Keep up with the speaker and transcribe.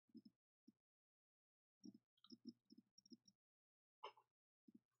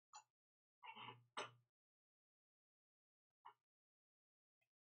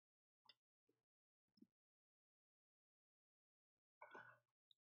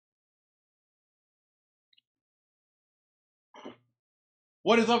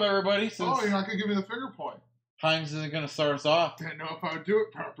What is up, everybody? Since you're not going to give me the finger point. Hines isn't going to start us off. Didn't know if I would do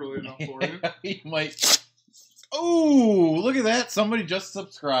it properly enough for you. He might. Oh, look at that. Somebody just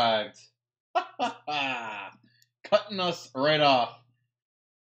subscribed. Cutting us right off.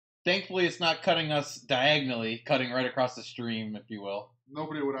 Thankfully, it's not cutting us diagonally, cutting right across the stream, if you will.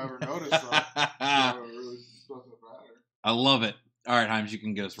 Nobody would ever notice, though. So it really doesn't matter. I love it. All right, Hines, you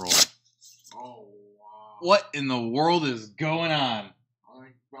can get us rolling. Oh, wow. What in the world is going on? I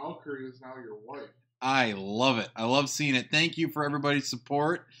think Valkyrie is now your wife. I love it. I love seeing it. Thank you for everybody's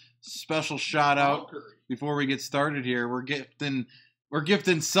support. Special shout out before we get started here. We're gifting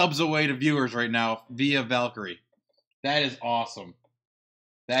subs away to viewers right now via Valkyrie. That is awesome.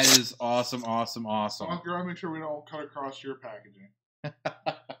 That is awesome. I'll make sure we don't cut across your packaging.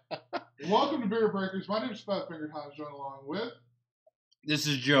 Welcome to Beer Breakers. My name is Fat Finger Hans, joined along with. This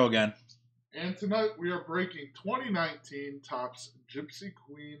is Joe again. And tonight we are breaking 2019 Topps Gypsy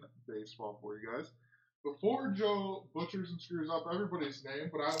Queen Baseball for you guys. Before Joe butchers and screws up everybody's name,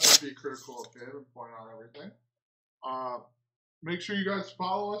 but I won't be critical of him and point out everything. Make sure you guys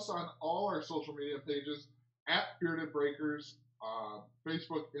follow us on all our social media pages at Bearded Breakers,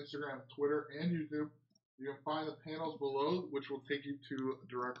 Facebook, Instagram, Twitter, and YouTube. You can find the panels below, which will take you to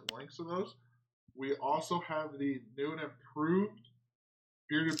direct links to those. We also have the new and improved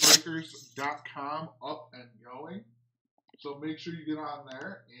beardedbreakers.com up and going. So make sure you get on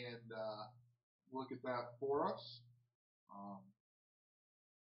there and look at that for us.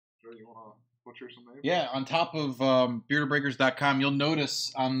 Joe, you want to butcher some names? Yeah, on top of beardedbreakers.com, you'll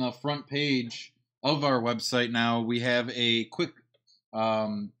notice on the front page of our website now, we have a quick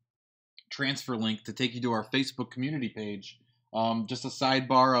transfer link to take you to our Facebook community page. Just a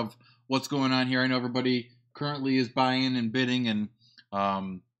sidebar of what's going on here. I know everybody currently is buying and bidding and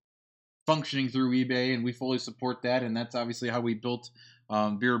functioning through eBay, and we fully support that, and that's obviously how we built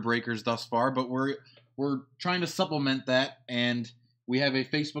Bearded Breakers thus far, but we're trying to supplement that, and we have a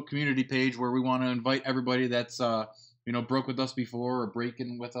Facebook community page where we want to invite everybody that's broke with us before or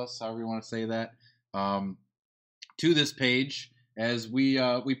breaking with us, however you want to say that, to this page, as we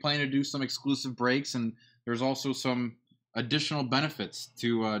plan to do some exclusive breaks, and there's also some additional benefits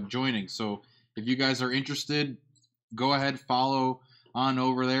to joining. So if you guys are interested, go ahead, follow on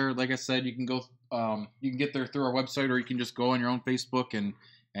over there. Like I said, you can go, you can get there through our website, or you can just go on your own Facebook and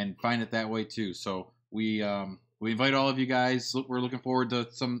find it that way too. So we invite all of you guys. We're looking forward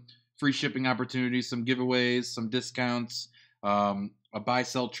to some free shipping opportunities, some giveaways, some discounts, a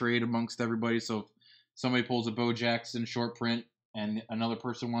buy-sell trade amongst everybody. So if somebody pulls a Bo Jackson short print and another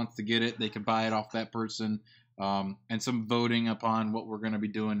person wants to get it, they can buy it off that person, and some voting upon what we're going to be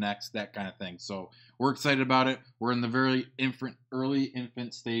doing next, that kind of thing. So we're excited about it. We're in the very early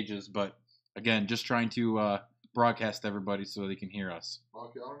infant stages, but again, just trying to broadcast to everybody so they can hear us.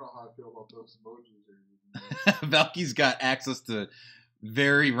 Okay, I don't know how I feel about those emojis here. Valky's got access to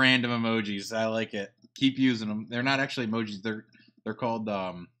very random emojis. I like it. Keep using them. They're not actually emojis. They're called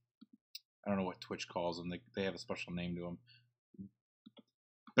I don't know what Twitch calls them. They have a special name to them.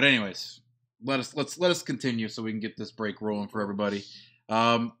 But anyways, let us continue so we can get this break rolling for everybody.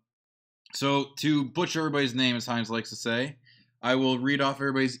 So to butcher everybody's name, as Hines likes to say, I will read off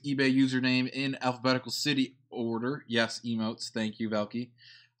everybody's eBay username in alphabetical city order. Yes, emotes. Thank you, Valky.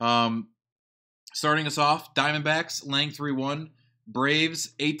 Starting us off, Diamondbacks, Lang31,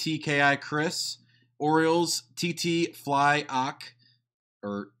 Braves, ATKI Chris, Orioles, TT Fly Ock,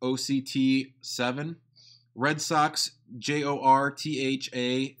 or OCT7, Red Sox,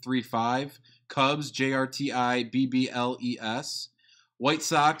 JORTHA35, Cubs, JRTIBBLES, White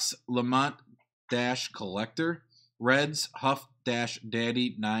Sox, Lamont-Collector, Reds,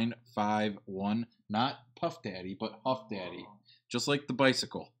 Huff-Daddy951, not Puff Daddy, but Huff Daddy, just like the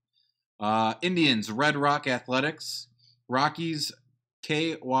bicycle. Indians, Red Rock Athletics, Rockies,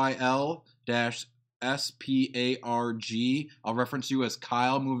 KYL-SPARG. I'll reference you as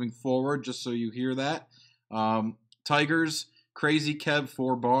Kyle moving forward, just so you hear that. Tigers, Crazy Kev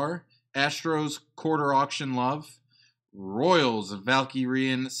 4-bar. Astros, Quarter Auction Love. Royals,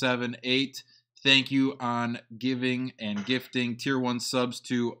 Valkyrian 7-8. Thank you on giving and gifting Tier 1 subs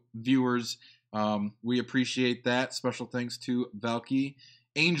to viewers. We appreciate that. Special thanks to Valky.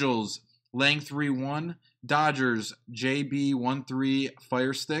 Angels, Lang31. Dodgers, JB13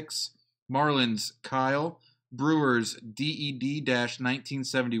 Firesticks. Marlins, Kyle. Brewers,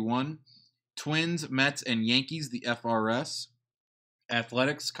 DED-1971. Twins, Mets, and Yankees, the FRS.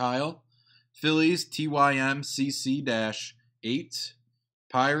 Athletics, Kyle. Phillies, TYM-CC-8.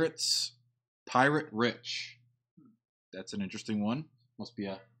 Pirates, Pirate Rich. That's an interesting one. Must be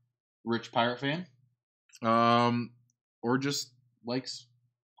a rich pirate fan. Or just likes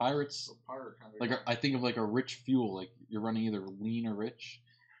Pirates, The pirate kind of like I think of like a rich fuel. Like you're running either lean or rich.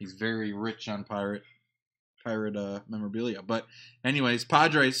 He's very rich on pirate memorabilia. But anyways,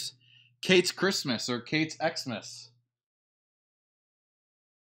 Padres, Kate's Christmas or Kate's Xmas.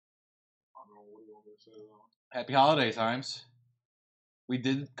 I don't know what you want me to say though. Happy holiday times. We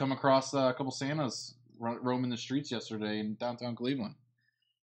did come across a couple Santas roaming the streets yesterday in downtown Cleveland.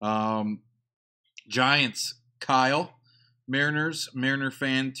 Giants, Kyle. Mariners, Mariner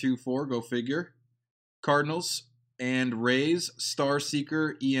fan 2-4, go figure. Cardinals and Rays, Star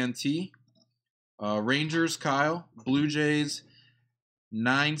Seeker ENT. Rangers, Kyle. Blue Jays,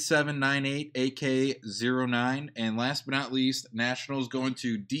 9798 AK09. And last but not least, Nationals going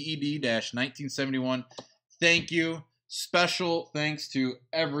to DED-1971. Thank you. Special thanks to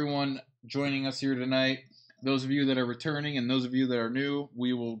everyone joining us here tonight. Those of you that are returning and those of you that are new,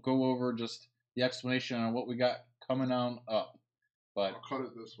 we will go over just the explanation on what we got coming on up. But I'll cut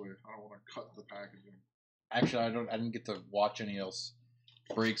it this way. I don't want to cut the packaging. actually, I didn't get to watch any else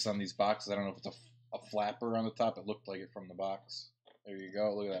breaks on these boxes. I don't know if it's a flapper on the top. It looked like it from the box. There you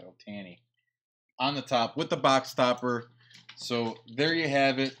go. Look at that Otani on the top with the box topper. So there you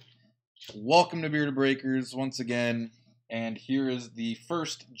have it. Welcome to Bearded Breakers once again. And here is the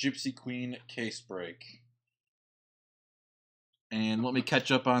first Gypsy Queen case break. And let me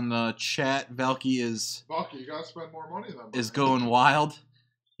catch up on the chat. Valky, you gotta spend more money than is going wild.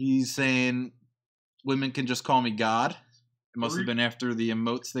 He's saying women can just call me God. It must have been after the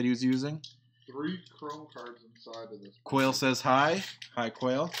emotes that he was using. 3 chrome cards inside of this. Quail says hi. Hi,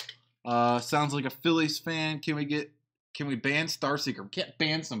 Quail. Sounds like a Phillies fan. Can we ban Starseeker? We can't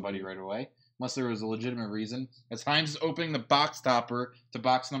ban somebody right away unless there was a legitimate reason. As Hines is opening the box topper to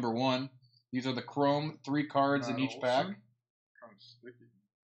box number 1. These are the chrome 3 cards in each pack. Kind of sticky.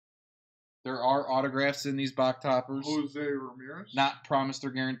 There are autographs in these box toppers. Jose Ramirez. Not promised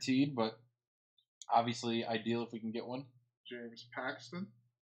or guaranteed, but obviously ideal if we can get one. James Paxton.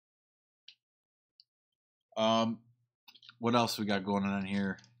 What else we got going on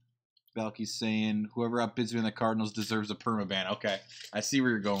here? Valky's saying whoever outbids me in the Cardinals deserves a permaban. Okay, I see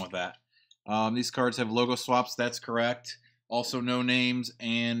where you're going with that. These cards have logo swaps. That's correct. Also, no names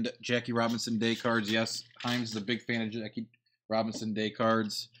and Jackie Robinson Day cards. Yes, Himes is a big fan of Jackie Robinson Day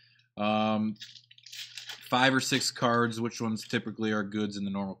cards. 5 or 6 cards. Which ones typically are goods in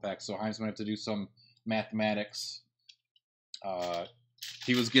the normal pack? So Himes might have to do some mathematics.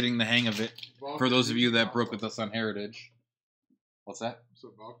 He was getting the hang of it. Valkyrie, for those of you that broke with us on Heritage. What's that?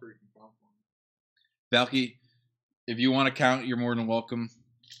 So Valkyrie can count for me. Valky, if you want to count, you're more than welcome.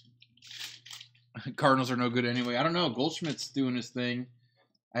 Cardinals are no good anyway. I don't know. Goldschmidt's doing his thing.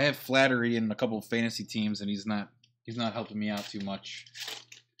 I have Flattery in a couple of fantasy teams, and he's not helping me out too much.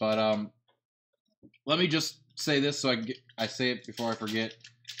 But let me just say this so I say it before I forget.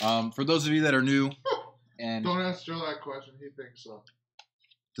 For those of you that are new, and don't ask Joe that question. He thinks so.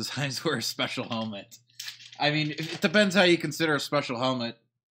 Does Hines wear a special helmet? I mean, it depends how you consider a special helmet.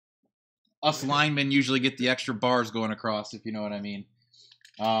 Us linemen usually get the extra bars going across, if you know what I mean.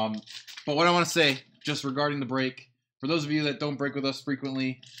 But what I want to say, just regarding the break, for those of you that don't break with us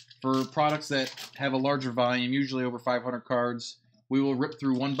frequently, for products that have a larger volume, usually over 500 cards, we will rip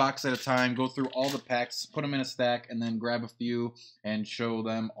through one box at a time, go through all the packs, put them in a stack, and then grab a few and show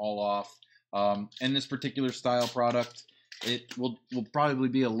them all off. In this particular style product, it will probably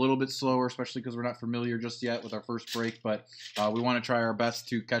be a little bit slower, especially because we're not familiar just yet with our first break, but we want to try our best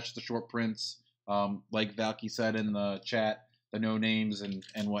to catch the short prints, like Valky said in the chat, the no names and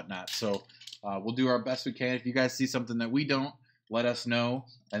whatnot. So we'll do our best we can. If you guys see something that we don't, let us know.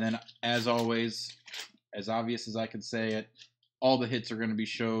 And then, as always, as obvious as I can say it, all the hits are going to be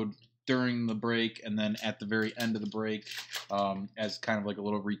showed during the break and then at the very end of the break as kind of like a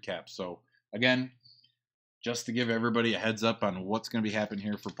little recap. So, again, just to give everybody a heads up on what's going to be happening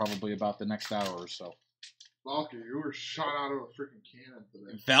here for probably about the next hour or so. Valky, you were shot out of a freaking cannon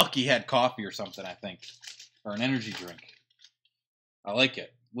today. Valky had coffee or something, I think, or an energy drink. I like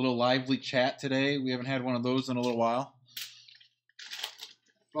it. Little lively chat today. We haven't had one of those in a little while.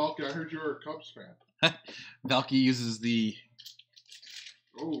 Valky, I heard you were a Cubs fan. Valky uses the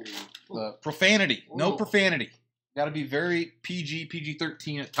Oh. profanity. Oh. No profanity. Got to be very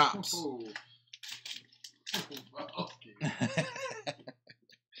PG-13 at tops. Oh. Valky.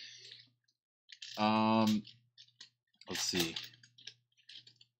 Let's see.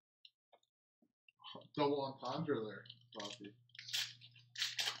 Double entendre there, Valky.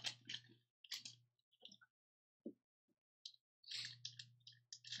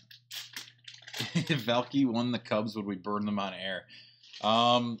 If Valky won the Cubs, would we burn them on air?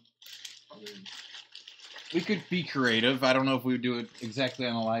 I mean, we could be creative. I don't know if we would do it exactly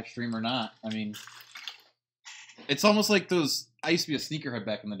on a live stream or not. I mean, it's almost like those. I used to be a sneakerhead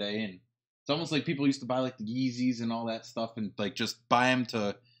back in the day, and it's almost like people used to buy like the Yeezys and all that stuff, and like just buy them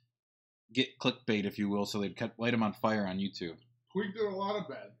to get clickbait, if you will, so they'd light them on fire on YouTube. Tweak did a lot of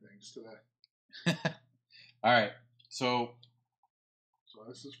bad things today. All right, so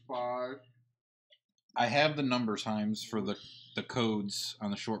this is 5. I have the numbers, Himes, for the codes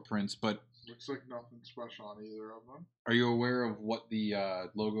on the short prints, but looks like nothing special on either of them. Are you aware of what the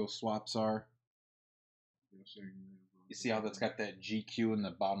logo swaps are? You see how that's got that GQ in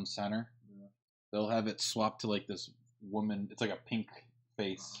the bottom center? Yeah. They'll have it swapped to like this woman. It's like a pink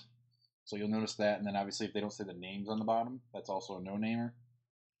face. So you'll notice that, and then obviously if they don't say the names on the bottom, that's also a no-namer.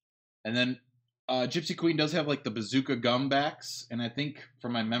 And then Gypsy Queen does have like the bazooka gum backs, and I think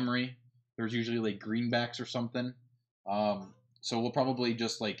from my memory, there's usually like greenbacks or something. So we'll probably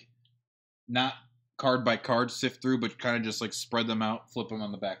just like not card by card sift through, but kind of just like spread them out, flip them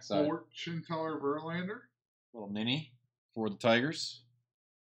on the backside. Fortune Teller Verlander. Little mini for the Tigers.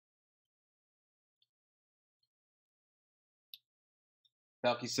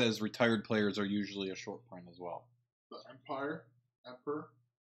 Balky says retired players are usually a short print as well. The Emperor.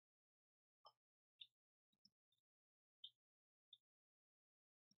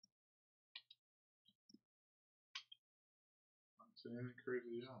 Not saying anything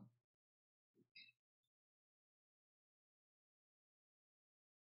crazy young.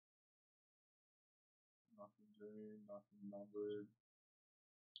 Nothing green, nothing numbered.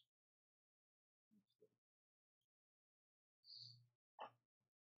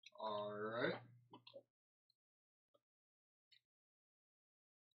 Alright.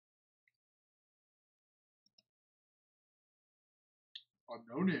 A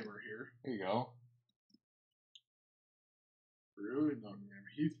no-namer here. There you go. Really no-name.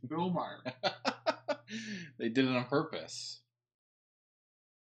 Heath Billmeyer. They did it on purpose.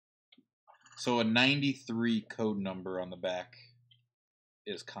 So a 93 code number on the back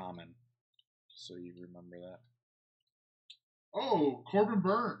is common. So you remember that. Oh, Corbin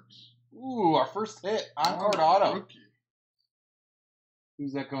Burns. Ooh, our first hit. On-card auto. Rookie.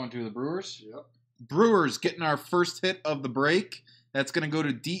 Who's that going to? The Brewers? Yep. Brewers getting our first hit of the break. That's going to go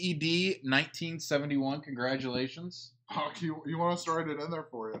to DED 1971. Congratulations. Oh, you want us to write it in there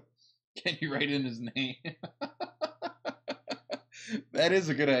for you? Can you write in his name? That is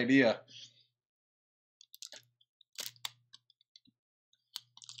a good idea.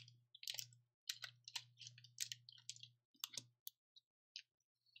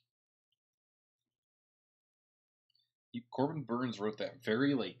 Corbin Burns wrote that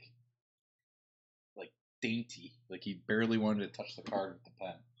very like dainty, like he barely wanted to touch the card with the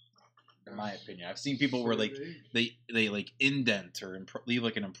pen. In my opinion, I've seen people where like they like indent or leave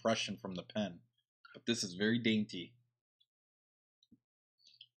like an impression from the pen, but this is very dainty.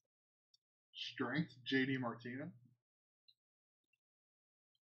 Strength, JD Martinez.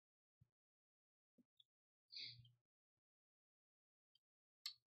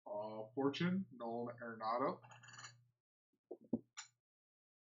 Fortune, Nolan Arenado.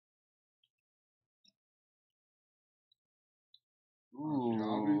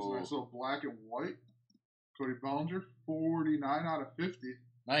 Ooh. Nice little black and white. Cody Bellinger, 49 out of 50.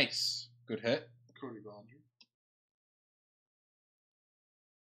 Nice. Good hit. Cody Bellinger.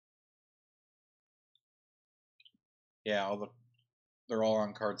 Yeah, they're all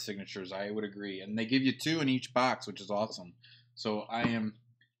on card signatures. I would agree. And they give you 2 in each box, which is awesome. So I am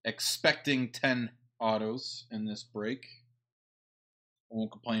expecting 10 autos in this break. I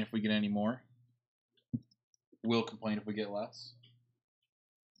won't complain if we get any more. Will complain if we get less.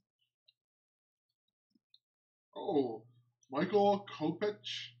 Oh, Michael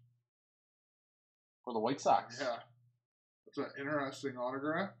Kopech. For the White Sox. Yeah. That's an interesting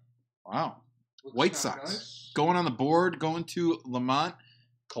autograph. Wow. Looks White Sox. Nice. Going on the board, going to Lamont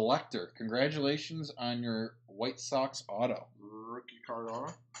Collector. Congratulations on your White Sox auto. Rookie card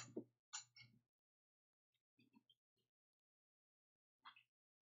auto.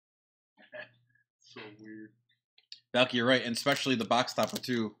 So weird. Balky, you're right, and especially the box topper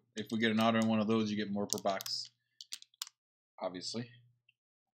too. If we get an auto in one of those, you get more per box. Obviously.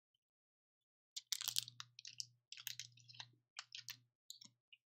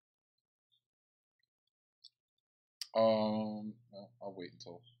 No, I'll wait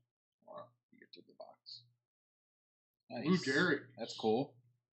until we get to the box. Nice. Lou Gehrig. That's cool.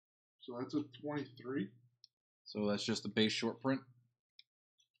 So that's a 23. So that's just a base short print.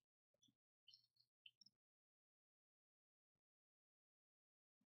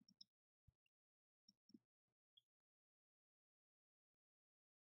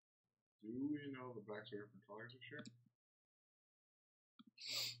 Do we know the backs are different colors this year?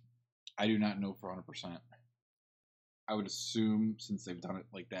 I do not know for 100%. I would assume since they've done it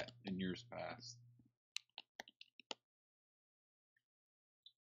like that in years past.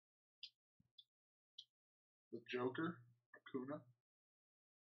 The Joker, Acuna.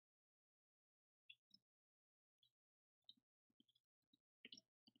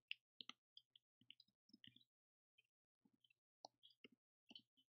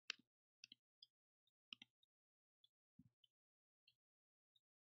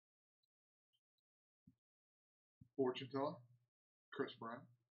 Fortune teller, Chris Bryant.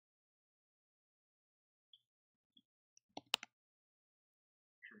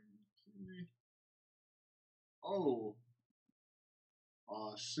 Oh,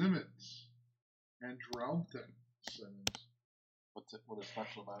 Simmons and Drelton Simmons. What is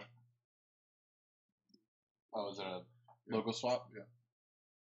special about it? Oh, is it a logo swap? Yeah.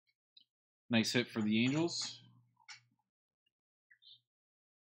 Nice hit for the Angels.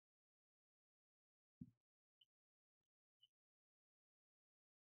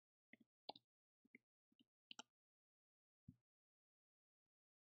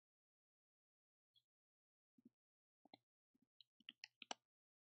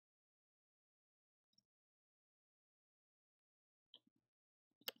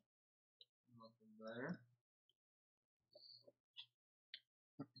 Nothing there.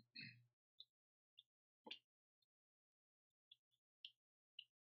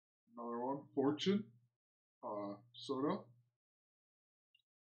 Another one, Fortune, Soto.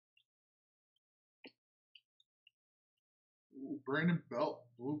 Ooh, Brandon Belt,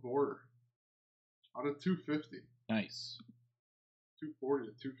 blue border, out of 250. Nice. 240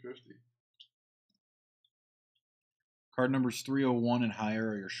 to 250. Card numbers 301 and higher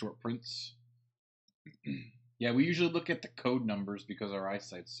are your short prints. Yeah, we usually look at the code numbers because our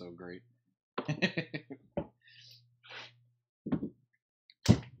eyesight's so great.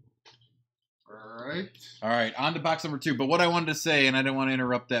 All right, on to box number 2. But what I wanted to say, and I didn't want to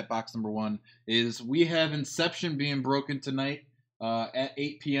interrupt that box number 1, is we have Inception being broken tonight at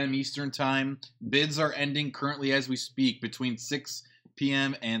 8 p.m. Eastern Time. Bids are ending currently as we speak between 6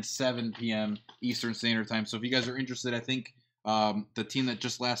 p.m. and 7 p.m. Eastern Standard Time. So if you guys are interested, I think the team that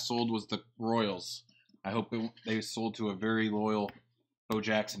just last sold was the Royals. I hope they sold to a very loyal Bo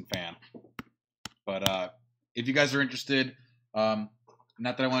Jackson fan. But if you guys are interested,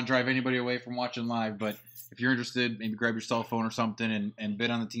 not that I want to drive anybody away from watching live, but if you're interested, maybe grab your cell phone or something and bid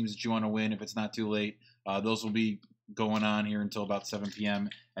on the teams that you want to win if it's not too late. Those will be going on here until about 7 p.m.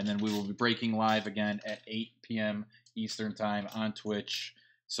 And then we will be breaking live again at 8 p.m. Eastern Time on Twitch.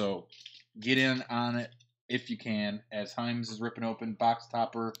 So get in on it if you can, as Himes is ripping open box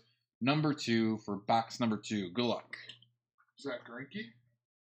topper number 2 for box number 2. Good luck. Zach Greinke.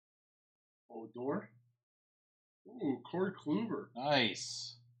 Odor. Ooh, Corey Kluber.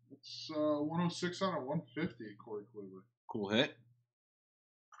 Nice. It's 106 out of 150, Corey Kluber. Cool hit.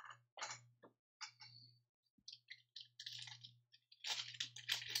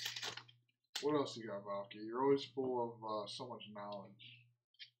 What else you got, Valky? You're always full of so much knowledge.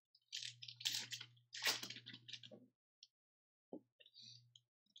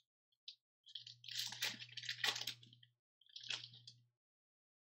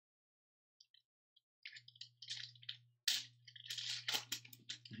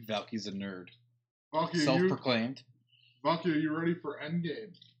 Valky's a nerd. Valky, self-proclaimed. Valky, are you ready for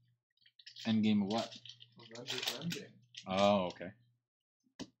Endgame? Endgame of what? Avengers Endgame. Oh, okay.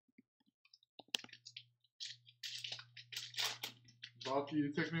 Valky,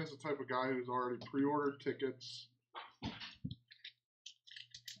 you take me as the type of guy who's already pre-ordered tickets.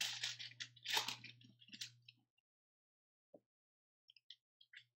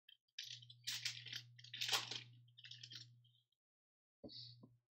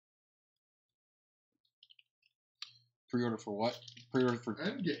 Pre-order for what? Pre-order for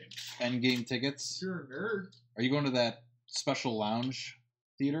Endgame tickets. If you're a nerd. Are you going to that special lounge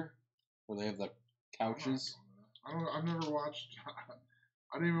theater where they have the couches? I've never watched.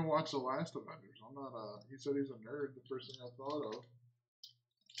 I didn't even watch the last Avengers. I'm not. He said he's a nerd. The first thing I thought of.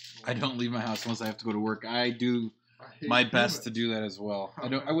 I don't leave my house unless I have to go to work. I do my best to do that as well.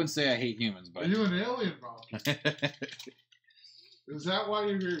 I wouldn't say I hate humans, but. Are you an alien, Bob? Is that why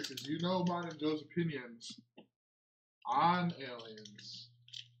you're here? Because you know mine and Joe's opinions on aliens.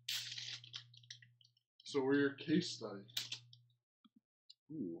 So we're your case study.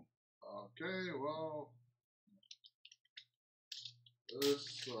 Ooh. Okay, well,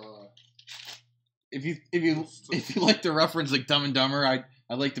 this. If you like to reference like Dumb and Dumber, I'd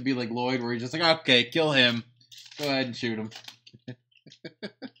like to be like Lloyd, where he's just like, okay, kill him, go ahead and shoot him.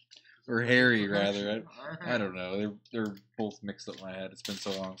 or Harry rather. Protection. I don't know. They're both mixed up in my head. It's been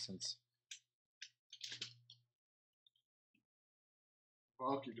so long since.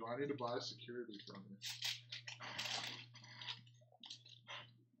 Bucky, do I need to buy security from you?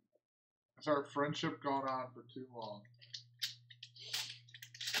 Has our friendship gone on for too long?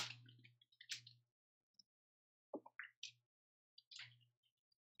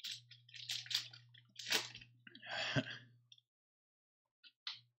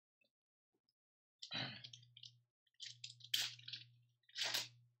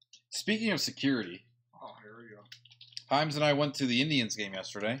 Speaking of security, oh, here we go. Himes and I went to the Indians game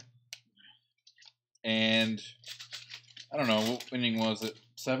yesterday, and I don't know what inning was it,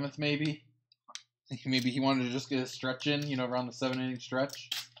 7th maybe. Maybe he wanted to just get a stretch in, around the 7-inning stretch.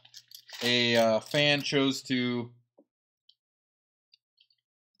 A fan chose to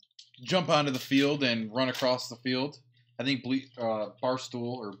jump onto the field and run across the field. I think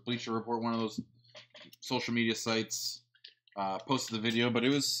Barstool or Bleacher Report, one of those social media sites, posted the video, but it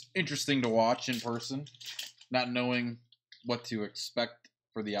was interesting to watch in person, not knowing what to expect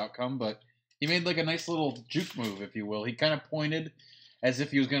for the outcome, but he made like a nice little juke move, if you will. He kind of pointed as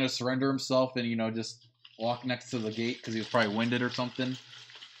if he was going to surrender himself and, just walk next to the gate because he was probably winded or something.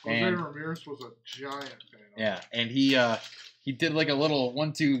 Jose Ramirez was a giant fan. Yeah, and he did like a little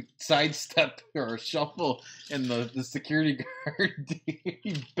 1-2 sidestep or a shuffle, and the security guard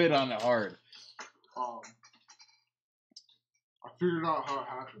he bit on it hard. I figured out how it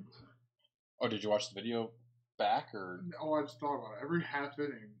happened. Oh, did you watch the video back or? Oh, I just thought about it. Every half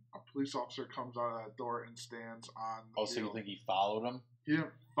inning, a police officer comes out of that door and stands on the Oh, field. so you think he followed him? He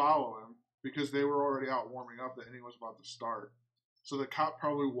didn't follow him because they were already out warming up. The inning was about to start. So the cop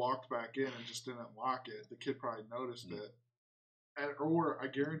probably walked back in and just didn't lock it. The kid probably noticed it. Or I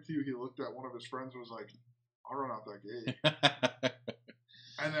guarantee you he looked at one of his friends and was like, I'll run out that gate.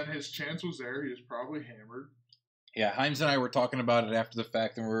 And then his chance was there. He was probably hammered. Yeah, Himes and I were talking about it after the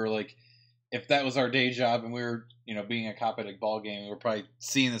fact, and we were like, if that was our day job and we were, being a cop at a ball game, we were probably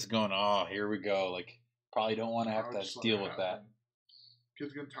seeing this going, oh, here we go. Like, probably don't want to have to deal with that.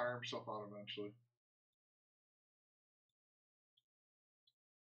 Kid's going to tire himself out eventually.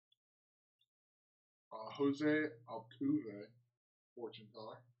 Jose Altuve, fortune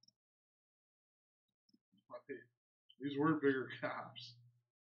teller. These were bigger cops.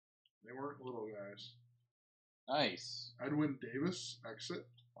 They weren't little guys. Nice. Edwin Davis, exit.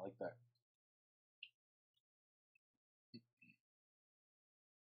 I like that.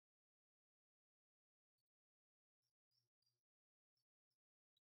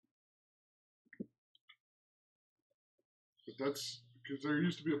 But that's because there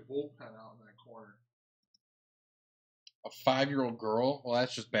used to be a bullpen out in that corner. A 5-year-old girl? Well,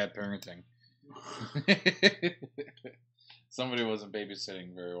 that's just bad parenting. Somebody wasn't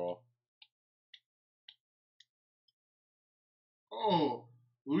babysitting very well. Oh,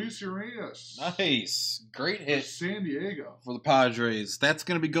 Luis Urias. Nice. Great hit. San Diego. For the Padres. That's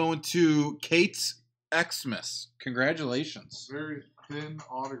going to be going to Kate Xmas. Congratulations. Very thin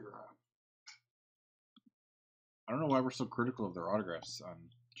autograph. I don't know why we're so critical of their autographs on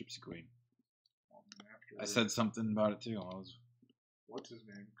Gypsy Queen. I said something about it too. What's his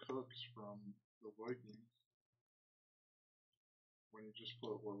name? Cooks from the Vikings. When you just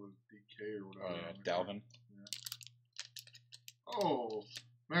put what was DK or whatever. Oh yeah, Dalvin. Yeah. Oh,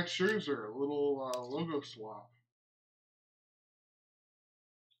 Max Scherzer, a little logo swap.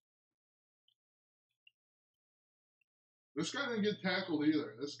 This guy didn't get tackled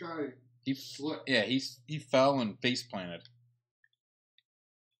either. This guy slipped. Yeah, he fell and face planted.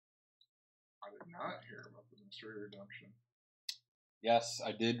 I did not hear about the mystery redemption. Yes,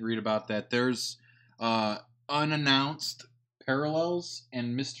 I did read about that. There's unannounced parallels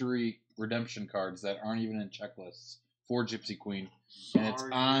and mystery redemption cards that aren't even in checklists for Gypsy Queen, and it's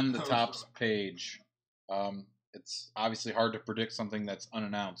on the Topps page. It's obviously hard to predict something that's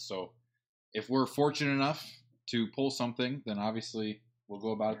unannounced, so if we're fortunate enough to pull something, then obviously we'll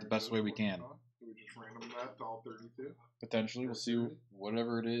go about it the best way we can. Do we just random that to all 32? Potentially, we'll see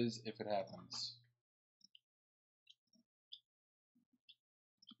whatever it is if it happens.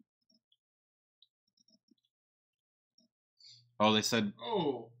 Oh, they said.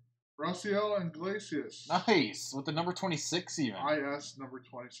 Oh, Raciel Iglesias. Nice with the number 26 even. IS number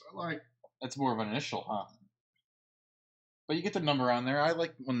 26. That's more of an initial, huh? But you get the number on there. I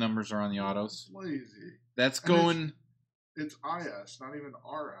like when numbers are on the autos. It's lazy. That's going. It's IS, not even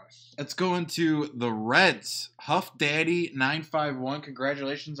RS. That's going to the Reds. Huff Daddy 951.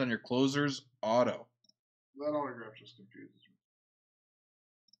 Congratulations on your closer's auto. That autograph just confuses me.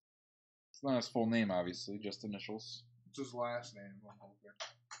 It's not his full name, obviously, just initials. It's his last name. I'm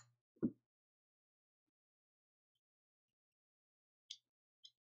hoping.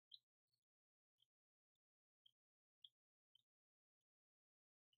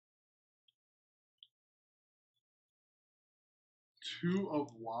 Two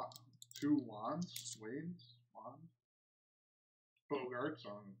wands, Bogarts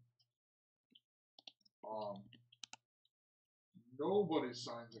on. Nobody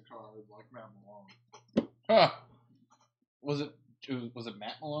signs a card like Matt Malone. Huh. Was it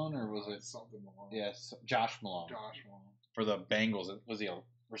Matt Malone or was it something Malone? Yes, Josh Malone. Josh Malone. For the Bengals, was he a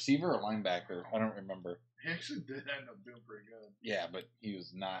receiver or linebacker? I don't remember. He actually did end up doing pretty good. Yeah, but he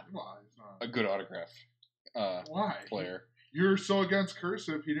was not, he's not a good autograph player. You're so against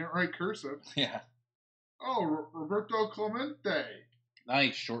cursive. He didn't write cursive. Yeah. Oh, Roberto Clemente.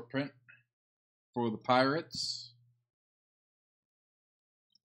 Nice short print for the Pirates.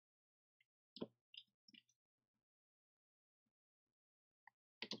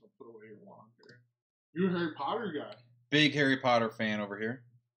 You're a Harry Potter guy. Big Harry Potter fan over here.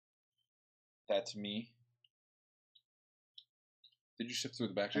 That's me. Did you shift through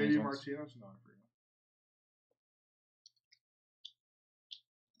the back? J.D. Martinez? No, I forgot.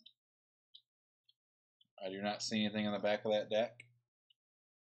 I do not see anything on the back of that deck.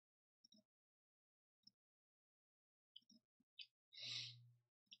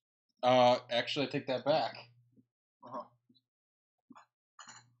 Actually, I take that back.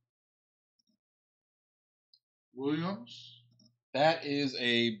 Williams? That is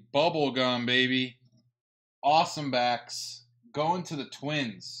a bubble gum, baby. Awesome backs. Going to the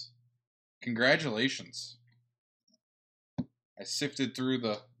Twins. Congratulations. I sifted through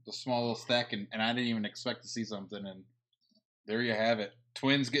the small little stack, and I didn't even expect to see something, and there you have it.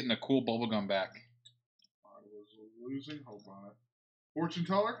 Twins getting a cool bubblegum back. I was losing hope on it. Fortune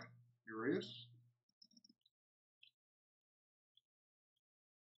teller? Urias?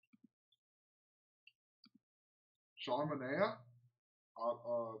 Sean Manea?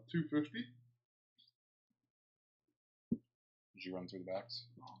 250? Did you run through the backs?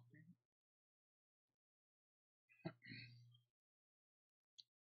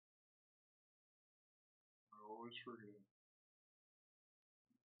 Always forget.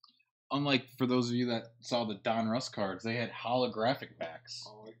 Unlike for those of you that saw the Don Russ cards, they had holographic backs.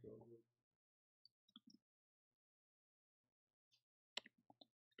 I like those.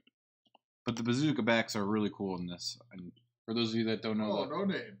 But the bazooka backs are really cool in this. And for those of you that don't know, no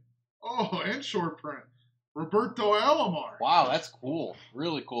name. Oh, and short print. Roberto Alomar. Wow, that's cool.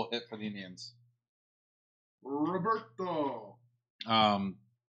 Really cool hit for the Indians. Roberto.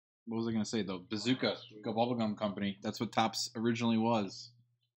 What was I going to say, though? Bazooka Bubblegum Company. That's what Topps originally was.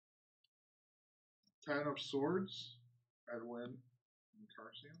 10 of Swords. Edwin and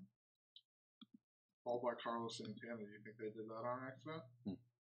Carcion. Followed by Carlos Santana. Do you think they did that on accident?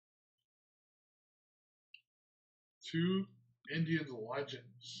 2 Indians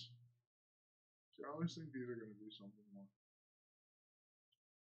Legends. See, I always think these are going to do something more.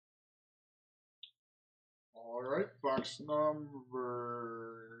 Alright, box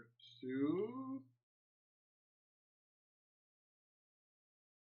number 2.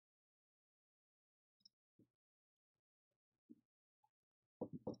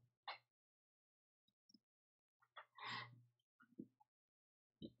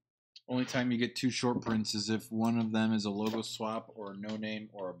 Only time you get 2 short prints is if one of them is a logo swap or a no name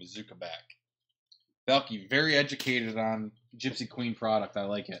or a bazooka back. Belky, very educated on Gypsy Queen product. I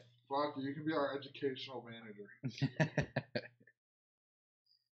like it. Belky, you can be our educational manager.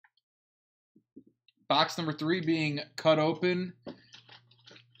 Box number 3 being cut open.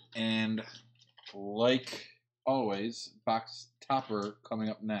 And like always, box topper coming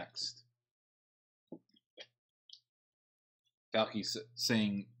up next. Belky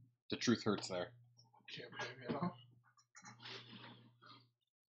saying the truth hurts there. Can't pay me enough.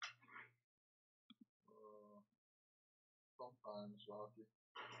 Sometimes, Rocky.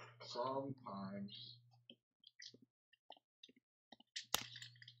 Sometimes.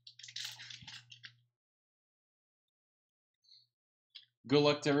 Good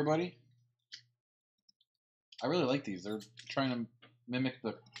luck to everybody. I really like these. They're trying to mimic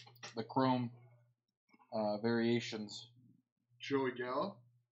the chrome variations. Joey Gallo.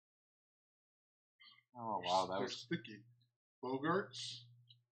 Oh wow, that They're was sticky. Bogarts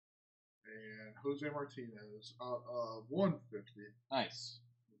and Jose Martinez out of 150. nice.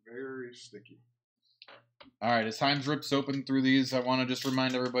 Very sticky. All right, as times rips open through these, I want to just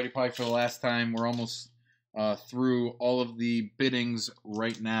remind everybody, probably for the last time, we're almost through all of the biddings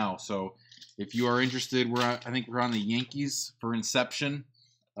right now. So if you are interested, I think we're on the Yankees for Inception.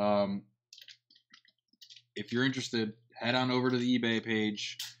 If you're interested, head on over to the eBay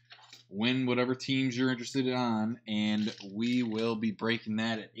page, win whatever teams you're interested in, and we will be breaking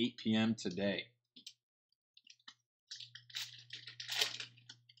that at 8 p.m. today.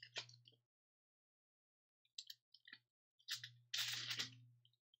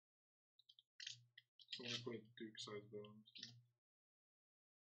 Somebody put a Duke-sized bet on this game.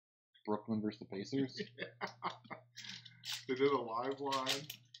 Brooklyn versus the Pacers. They did a live line.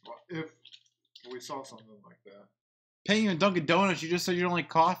 If we saw something like that. Paying you in Dunkin' Donuts, you just said you don't like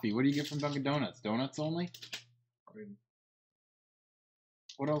coffee. What do you get from Dunkin' Donuts? Donuts only? I mean,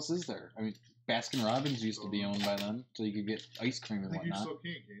 what else is there? I mean, Baskin Robbins used to be owned by them, so you could get ice cream and I think whatnot. you still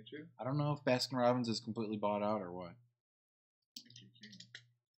can, can't you? I don't know if Baskin Robbins is completely bought out or what. I think you can.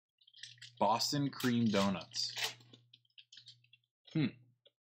 Boston Cream Donuts.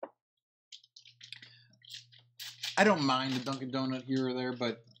 I don't mind the Dunkin' Donut here or there,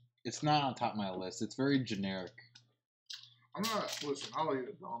 but it's not on top of my list. It's very generic. I'm not. Listen, I'll eat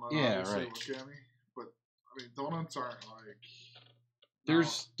a donut. Yeah, obviously, right. Look at me, but I mean, donuts aren't like.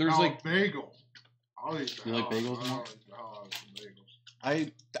 There's now like a bagel. I'll eat the You like bagels more? I'll eat the hell out of some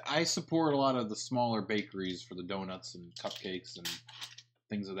bagels. I support a lot of the smaller bakeries for the donuts and cupcakes and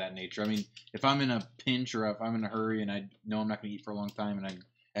things of that nature. I mean, if I'm in a pinch or if I'm in a hurry and I know I'm not going to eat for a long time and I'm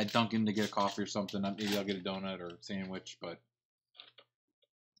at Dunkin' to get a coffee or something, maybe I'll get a donut or a sandwich. But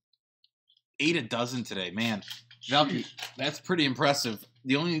 8 a dozen today, man. Valky, that's pretty impressive.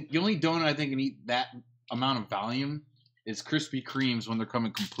 The only donut I think can eat that amount of volume is Krispy Kremes when they're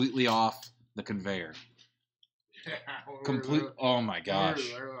coming completely off the conveyor. Yeah, Oh my gosh.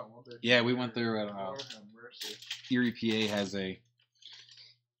 we were there that one day. Yeah, we went there at Lord have mercy. Erie, PA has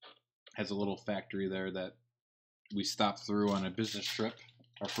a little factory there that we stopped through on a business trip.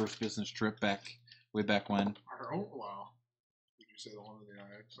 Our first business trip way back when. Our own, wow. Did you say the one in the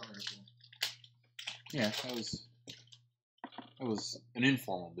IX? Yeah, that was an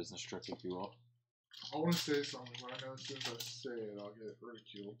informal business trip, if you will. I want to say something, but I know as soon as I say it, I'll get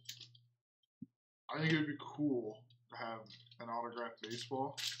ridiculed. I think it'd be cool to have an autographed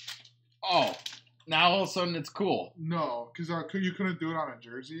baseball. Oh, now all of a sudden it's cool. No, because you couldn't do it on a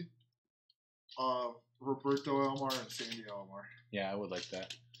jersey of Roberto Alomar and Sandy Alomar. Yeah, I would like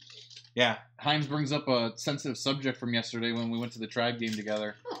that. Yeah, Himes brings up a sensitive subject from yesterday when we went to the Tribe game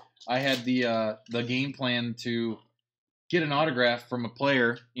together. I had the game plan to get an autograph from a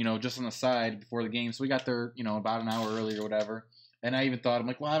player, just on the side before the game. So we got there, about an hour early or whatever. And I even thought, I'm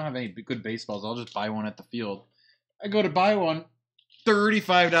like, well, I don't have any good baseballs. I'll just buy one at the field. I go to buy one,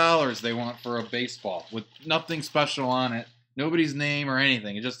 $35 they want for a baseball with nothing special on it, nobody's name or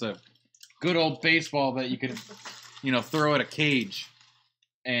anything. It's just a good old baseball that you could, throw at a cage.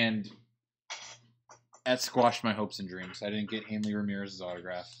 And that squashed my hopes and dreams. I didn't get Hanley Ramirez's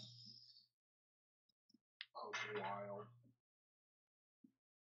autograph. That was wild.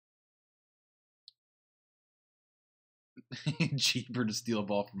 Cheaper to steal a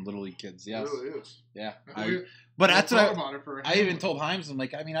ball from Little League kids. Yes. It really is. Yeah. But that's what I even told Himes. I'm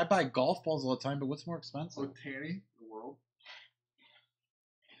like, I mean, I buy golf balls all the time, but what's more expensive? With Tanny, the world.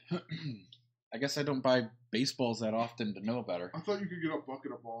 I guess I don't buy baseballs that often to know better. I thought you could get a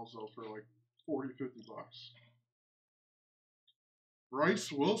bucket of balls, though, for like $40, $50.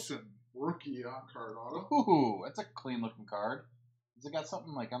 Bryce Wilson, rookie on card auto. Ooh, that's a clean looking card. Has it got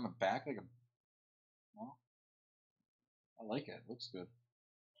something like on the back, well, I like it. Looks good.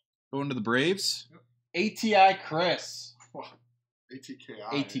 Going to the Braves. Yep. ATI Chris. Wow.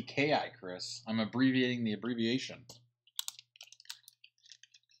 ATKI. ATKI Chris. I'm abbreviating the abbreviation.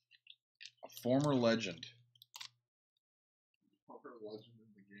 A former legend. Former legend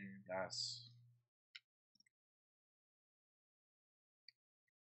in the game. Yes.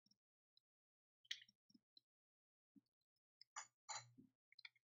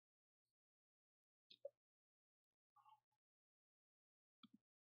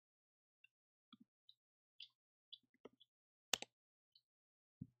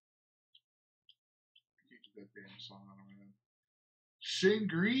 That damn song on my head. Shane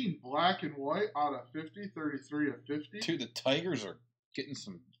Green, black and white, out of 50, 33 of 50. Dude, the Tigers are getting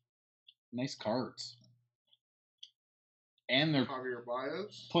some nice cards. And they're Javier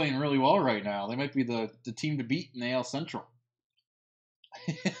Baez playing really well right now. They might be the team to beat in the AL Central.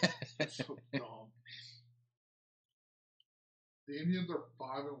 That's so dumb. The Indians are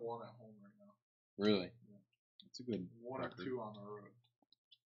 5-1 at home right now. Really? Yeah. That's a good 1 record. or 2 on the road.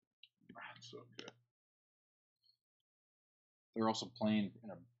 That's so good. They're also playing in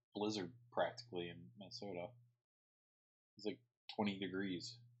a blizzard practically in Minnesota. It's like 20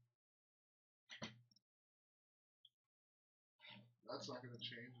 degrees. That's not going to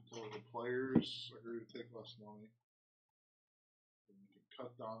change until the players agree to take less money. And you can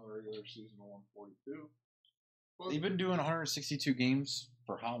cut down the regular season to 142. But they've been doing 162 games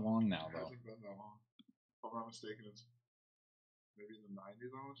for how long now, though? It hasn't been that long. If I'm not mistaken, it's maybe in the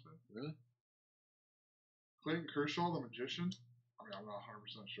 90s, I want to say. Really? Clayton Kershaw, the Magician. I mean, I'm not 100%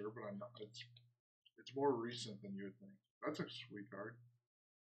 sure, but I know It's more recent than you would think. That's a sweet card.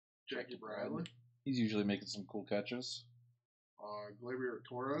 Jackie Bradley. He's usually making some cool catches. Gleyber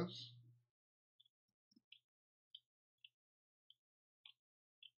Torres.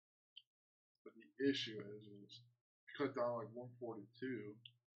 But the issue is if you cut down like 142,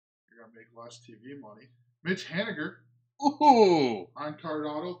 you're gonna make less TV money. Mitch Haniger. Ooh! On card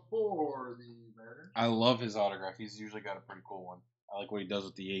auto for the Mariners. I love his autograph. He's usually got a pretty cool one. I like what he does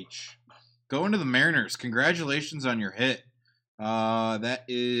with the H. Going to the Mariners. Congratulations on your hit. That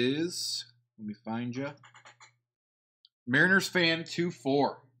is, let me find you. Mariners fan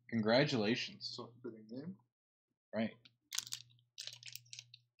 2-4. Congratulations. So fitting name. Right.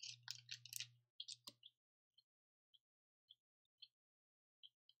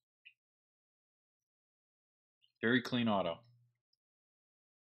 Very clean auto.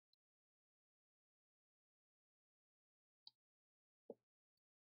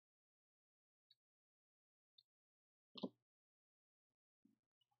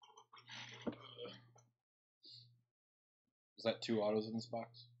 Is that 2 autos in this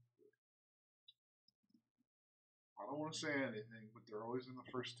box? I don't want to say anything, but they're always in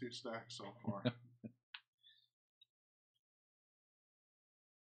the first 2 stacks so far.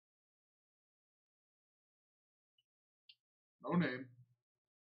 No name.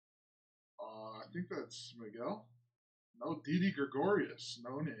 I think that's Miguel. No, Didi Gregorius.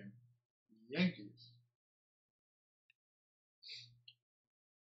 No name. Yankees.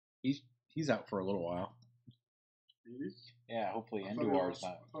 He's out for a little while. Didi? Yeah, hopefully Andujar's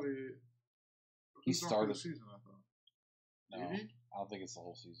not. I thought He started the season. I thought. No, Didi? I don't think it's the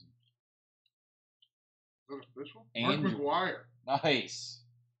whole season. Is that official? Mark Andrew. McGuire. Nice.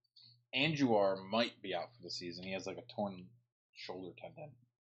 Andujar might be out for the season. He has like a torn shoulder tendon.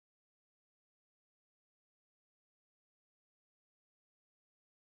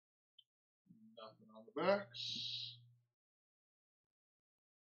 Nothing on the backs.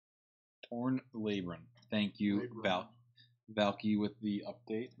 Torn labrum. Thank you, Valky, with the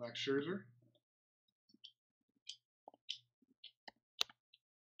update. Max Scherzer.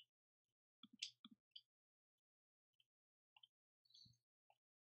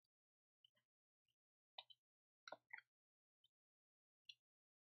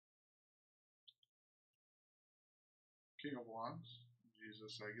 King of Wands.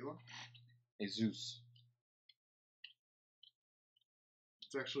 Jesus Aguilar. Jesus.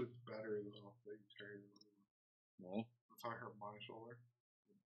 It's actually better though. They carry the Really? That's how I hurt my shoulder.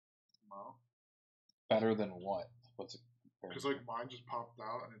 Wow. Better than what? What's it? Because like mine just popped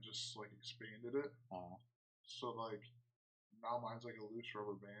out and it just like expanded it. So like now mine's like a loose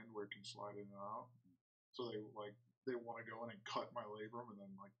rubber band where it can slide in and out. So they want to go in and cut my labrum and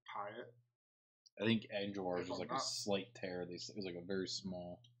then like tie it. I think Andujar's was like not, a slight tear. It was like a very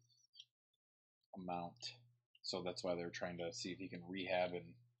small amount. So that's why they're trying to see if he can rehab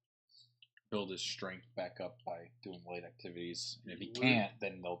and build his strength back up by doing light activities. And if he can't,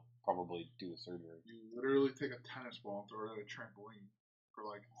 then they'll probably do the surgery. You literally take a tennis ball and throw it at a trampoline for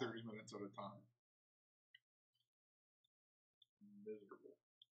like 30 minutes at a time. Miserable.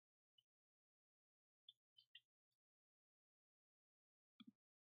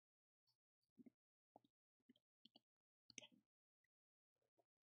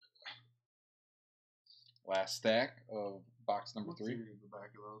 Last stack of box number 3. The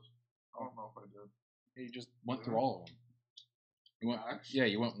back of those. I don't know if I did. He just went through all of them. You went, Max? yeah,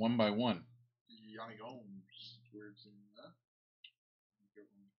 you went one by one. Yanni Gomes. Weird seeing that. Get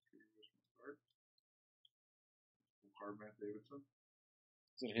one card. Card Matt Davidson.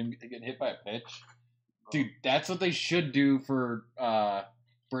 Is it him getting hit by a pitch? No. Dude, that's what they should do for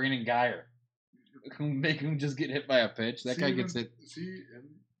Brandon Geyer. Make him just get hit by a pitch. That guy gets hit. Is he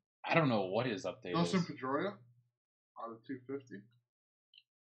in? I don't know what his update is. Dustin Pedroia out of 250.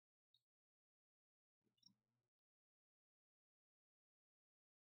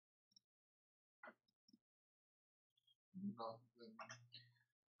 Nothing.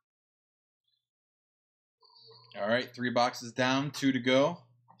 All right, 3 boxes down, 2 to go.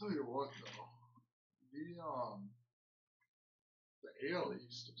 I'll tell you what, though, the AL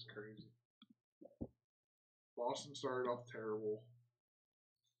East is crazy. Boston started off terrible.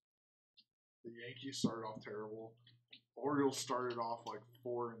 The Yankees started off terrible. Orioles started off like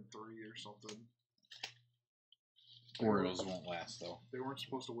 4-3 or something. Orioles won't last though. They weren't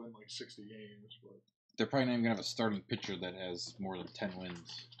supposed to win like 60 games, but they're probably not even gonna have a starting pitcher that has more than 10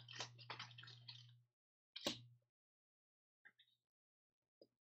 wins.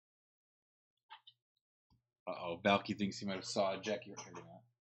 Uh-oh, Valky thinks he might have saw Jackie Richard in that.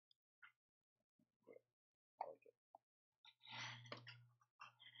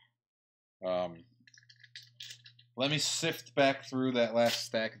 Let me sift back through that last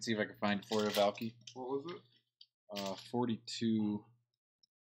stack and see if I can find for you, Valky. What was it? 42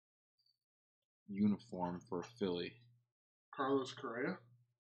 uniform for Philly. Carlos Correa,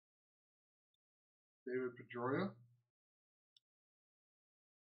 David Pedroia,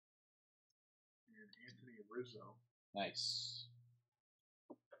 and Anthony Rizzo. Nice.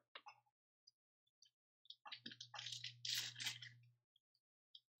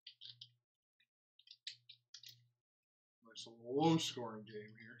 Nice low scoring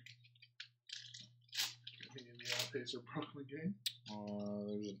game here. The Indiana Pacer Brooklyn game.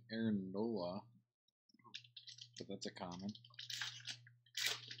 There's an Aaron Nola, but that's a common.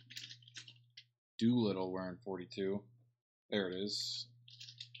 Doolittle wearing 42. There it is.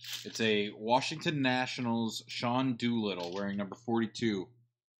 It's a Washington Nationals Sean Doolittle wearing number 42.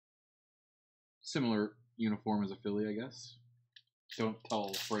 Similar uniform as a Philly, I guess. Don't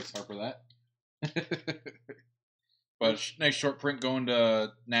tell Bryce Harper that. But nice short print going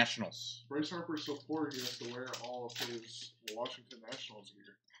to Nationals. Bryce Harper's so poor he has to wear all of his Washington Nationals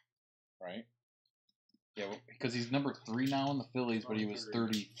gear. Right? Yeah, well, because he's number 3 now in the Phillies, but he was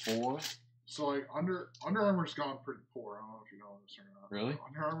 34. So, like, Under Armour's gone pretty poor. I don't know if you know this or not. Really?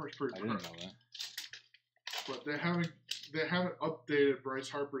 Under Armour's pretty poor. I didn't know that. But they haven't updated Bryce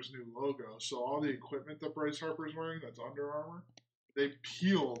Harper's new logo. So all the equipment that Bryce Harper's wearing that's Under Armour, they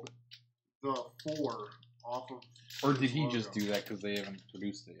peeled the 4 off of. Or did he logo. just do that because they haven't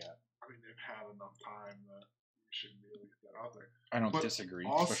produced it yet? I mean, they've had enough time that you shouldn't be able to get that out there. I don't disagree,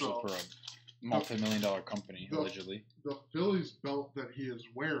 also, especially for a multi-million-dollar company, allegedly. The Phillies belt that he is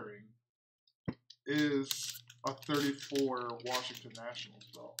wearing is a 34 Washington Nationals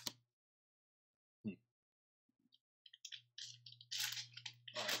belt.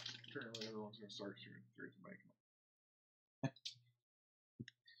 Alright, apparently everyone's going to start shooting threes and making them.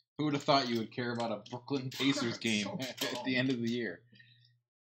 Who would have thought you would care about a Brooklyn Pacers game at the end of the year?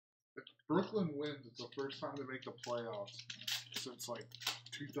 If Brooklyn wins, it's the first time they make the playoffs since like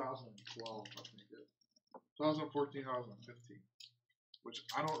 2012, I think it. 2014, 2015. Which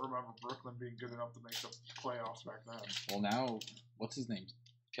I don't remember Brooklyn being good enough to make the playoffs back then. Well, now, what's his name?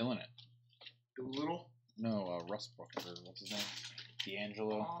 Killing it. Doolittle? No, Westbrook, or what's his name?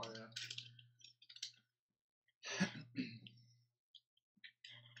 D'Angelo. Oh, yeah.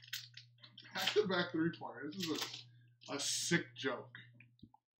 Back-to-back three-pointers. This is a sick joke.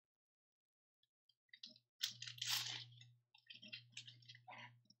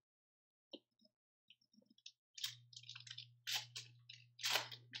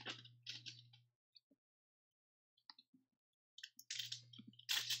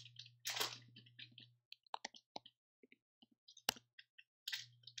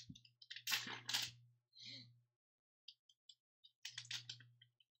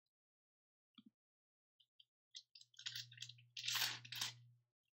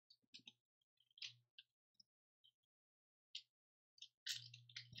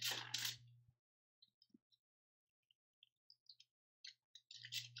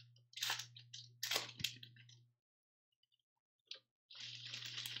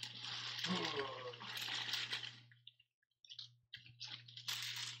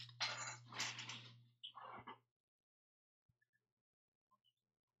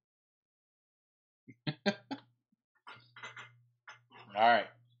 All right,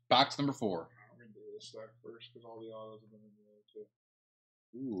 box number 4. I'm going to do this stack first because all the autos have been in the other two.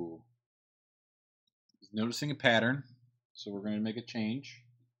 Ooh. He's noticing a pattern, so we're going to make a change.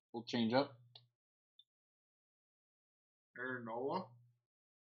 We'll change up. Aaron Nola.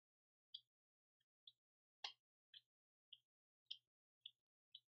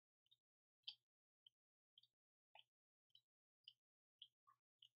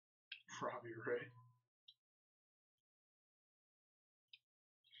 Robbie Ray.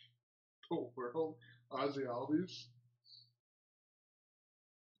 The world. Ozzy Albies.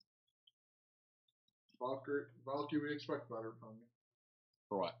 Valky, we expect better from you.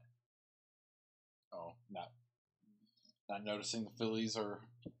 For what? Oh, not noticing the Phillies or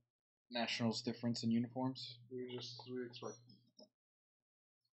Nationals difference in uniforms? We expect.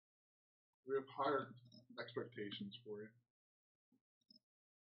 We have higher expectations for you.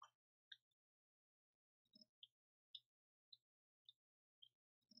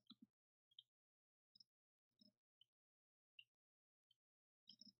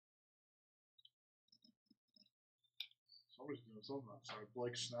 Somebody's doing something outside.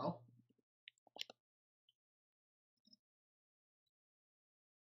 Blake Snell.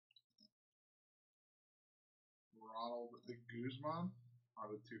 Ronald Guzman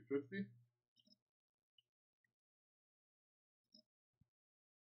out of 250.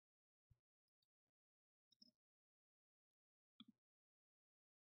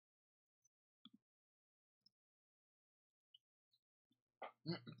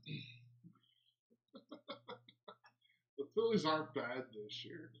 The Phillies aren't bad this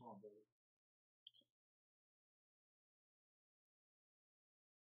year. Come on, baby.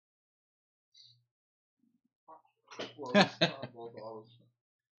 Well, it's not both autos.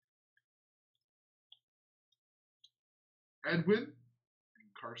 Edwin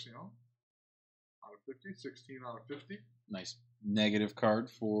Carcion out of 50, 16 out of 50. Nice negative card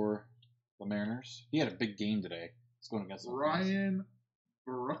for the Mariners. He had a big game today. It's going against Ryan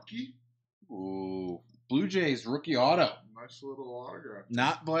Barucki. Ooh, Blue Jays rookie auto. Nice little autograph.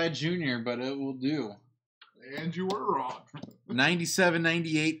 Not Vlad Jr., but it will do. And you were wrong.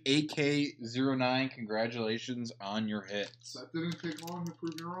 97-98 AK09. Congratulations on your hits. That didn't take long to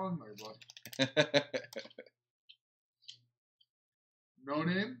prove you wrong there, bud. No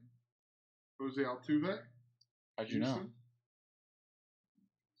name. Jose Altuve. How'd you know?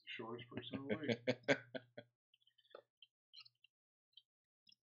 Shortest person in the league.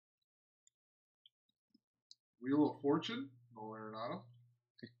 Wheel of Fortune. No Arenado.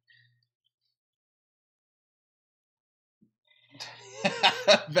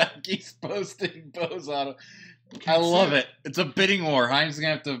 Becky's posting Bo's auto. I love it. It's a bidding war. Heim's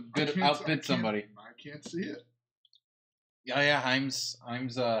gonna have to outbid somebody. I can't see it. Yeah. Heim's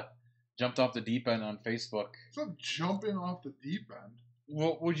jumped off the deep end on Facebook. It's not jumping off the deep end.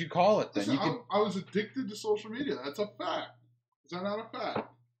 What would you call it then? Listen, I was addicted to social media. That's a fact. Is that not a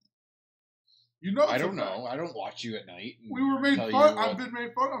fact? You know, I don't know. I don't watch you at night. We were made fun. I've been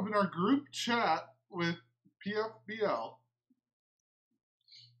made fun of in our group chat with PFBL.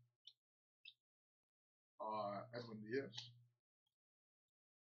 Edwin Diaz.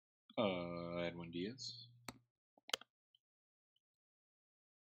 Edwin Diaz.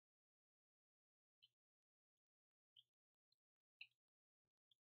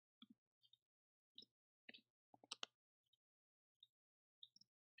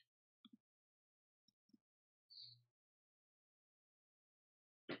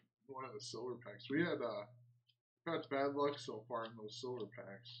 One of the silver packs. We had bad luck so far in those silver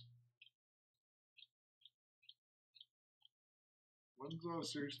packs.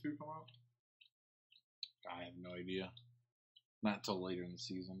 When's Series 2 come out? I have no idea. Not until later in the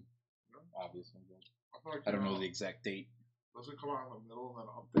season, obviously. But I don't know the exact date. Does it come out in the middle and then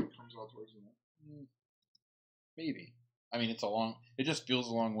an update comes out towards the end? Maybe. I mean, it just feels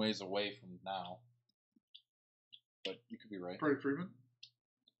a long ways away from now. But you could be right. Freddie Freeman.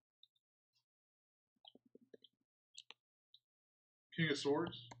 King of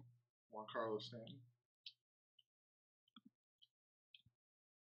Swords. Juan Carlos Stanton.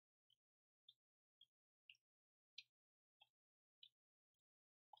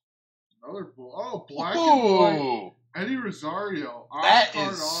 Another bull. Oh, black and white. Eddie Rosario. That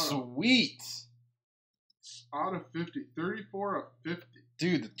is sweet. Out of 50. 34 of 50.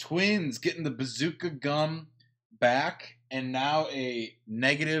 Dude, the Twins getting the bazooka gum back and now a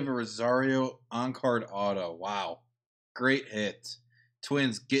negative Rosario on-card auto. Wow. Great hit.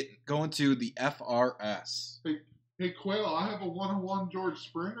 Twins going to the FRS. Hey, Quail, I have a 1-on-1 George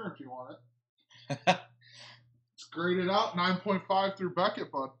Springer if you want it. It's graded out 9.5 through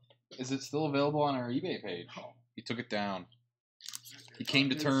Beckett, bud. Is it still available on our eBay page? No. He took it down. He came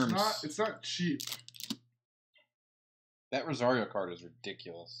to terms. It's not cheap. That Rosario card is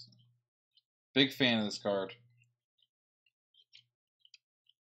ridiculous. Big fan of this card.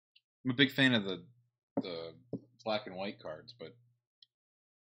 I'm a big fan of the black and white cards, but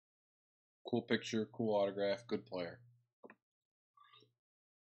cool picture, cool autograph, good player.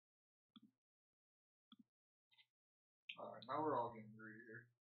 All right, now we're all getting greedy here.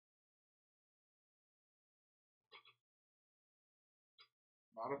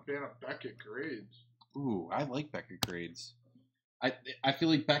 Not a fan of Beckett grades. Ooh, I like Beckett grades. I feel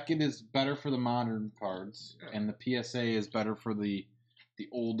like Beckett is better for the modern cards, and the PSA is better for the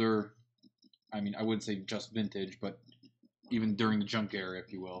older. I mean, I wouldn't say just vintage, but even during the junk era,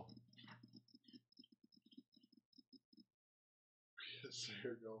 if you will. PSA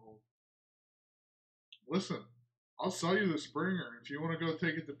go. Listen, I'll sell you the Springer. If you want to go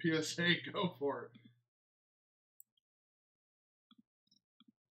take it to PSA, go for it.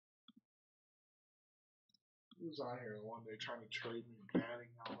 He was on here one day trying to trade me batting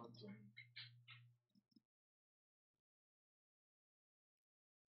helmets and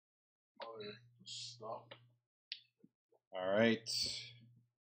other stuff. All right.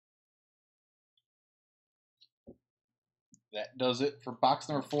 That does it for box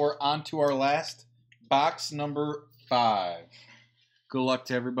number 4. On to our last box number 5. Good luck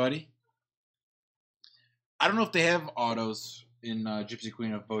to everybody. I don't know if they have autos in Gypsy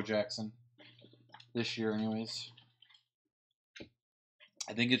Queen of Bo Jackson this year anyways.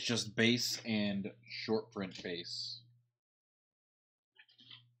 I think it's just base and short print base.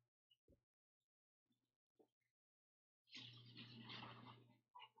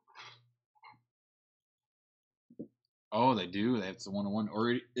 Oh, they do. That's the 101.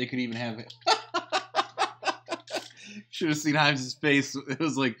 Or they could even have it. Should have seen Himes' face. It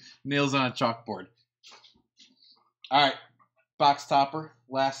was like nails on a chalkboard. All right. Box topper.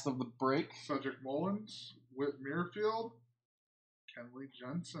 Last of the break. Cedric Mullins, Whit Merrifield, Kenley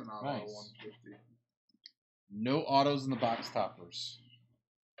Jensen out of 150. No autos in the box toppers.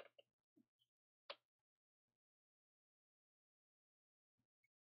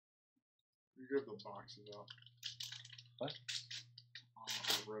 You give the boxes out. What?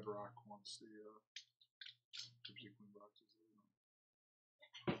 The Red Rock wants the Gypsy Queen boxes.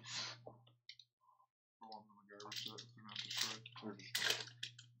 Throw them in the garbage set if they're not destroyed.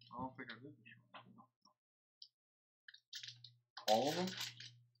 I don't think I did destroy them. All of them?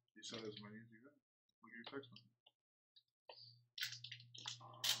 You said as many as you got. Look at your text message.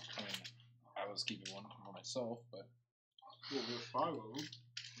 I mean, I was keeping one for myself, but. Well, there's 5 of them.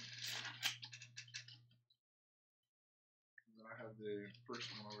 And then I have the first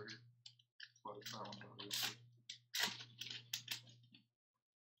one over here. But it's that one over here.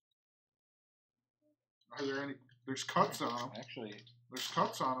 Are there any? There's cuts on them. Actually. There's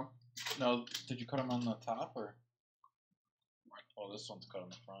cuts on them. No, did you cut them on the top or? Oh, this one's cut on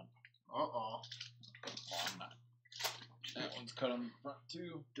the front. Uh-oh. Oh, I'm not. That one's cut on the front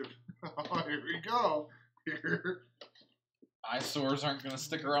too. Oh, here we go. Here. Eyesores aren't going to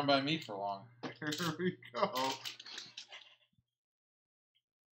stick around by me for long. Here we go.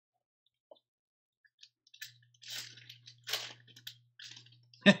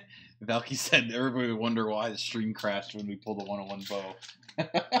 Valky said everybody would wonder why the stream crashed when we pulled the 101 bow.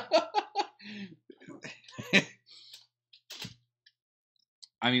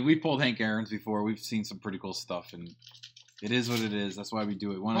 I mean, we pulled Hank Aaron's before. We've seen some pretty cool stuff, and it is what it is. That's why we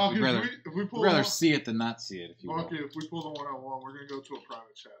do it. We'd rather, we'd rather see it than not see it, if you will. Okay, if we pull the 101, we're going to go to a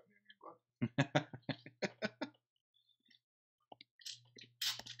private chat.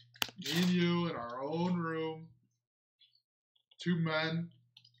 Me and you in our own room. 2 men.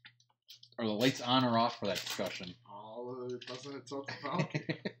 Are the lights on or off for that discussion? Oh, it doesn't. It's up to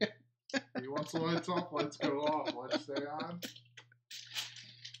Valky. He wants the lights off, lights go off. Lights stay on.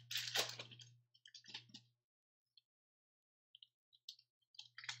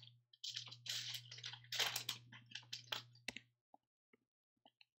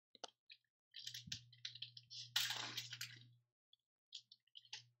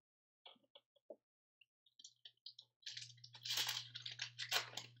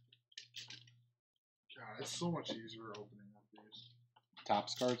 It's so much easier opening up these.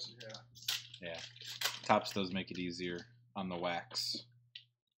 Topps cards? Yeah. Yeah. Topps does make it easier on the wax.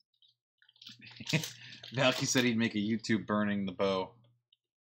 Valky said he'd make a YouTube burning the bow.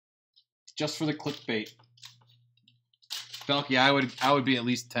 Just for the clickbait. Valky, I would be at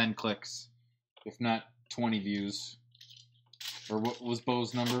least 10 clicks. If not 20 views. Or what was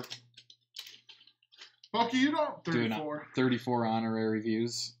Bo's number? Valky, you don't 34. 34 honorary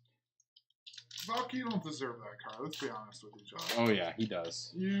views. Valky, you don't deserve that card. Let's be honest with each other. Oh, yeah, he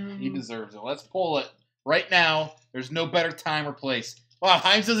does. You... He deserves it. Let's pull it right now. There's no better time or place. Wow,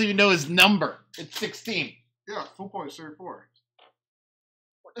 Himes doesn't even know his number. It's 16. Yeah, football is 34.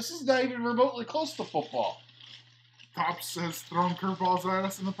 This is not even remotely close to football. Topps has thrown curveballs at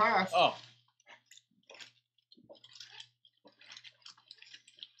us in the past. Oh.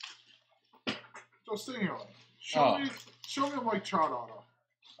 Justinian, show me a Mike Trout auto.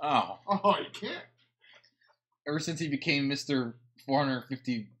 Oh. Oh, you can't. Ever since he became Mr.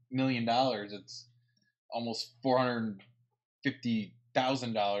 $450 million, it's almost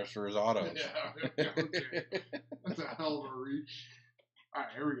 $450,000 for his autos. Yeah, okay. That's a hell of a reach. All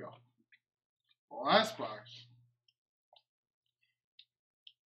right, here we go. The last box.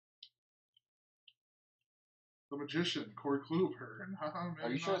 The Magician, Corey Kluber.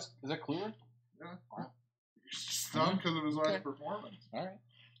 Are you sure? Is that Kluber? Yeah. Wow. He's stunned because of his last performance. All right.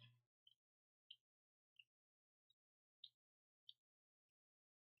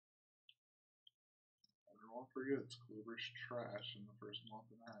 Everyone forgets Kluber's trash in the first month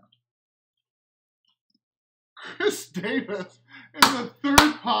and a half. Chris Davis in the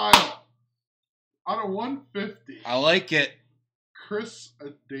 3rd pile out of 150. I like it. Chris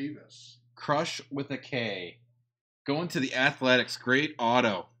Davis. Crush with a K. Going to the Athletics. Great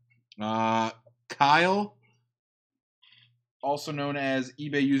auto. Kyle, also known as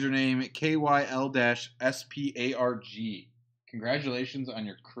eBay username KYL-SPARG. Congratulations on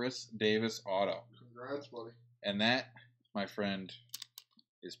your Chris Davis auto. Congrats, buddy. And that, my friend,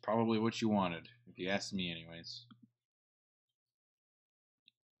 is probably what you wanted, if you ask me, anyways.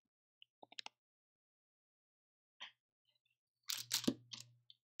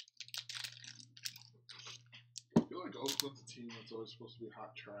 I feel like Oakland's a team that's always supposed to be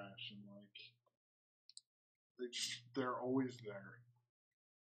hot trash, and they're always there.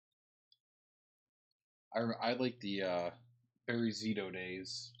 I like the Barry Zito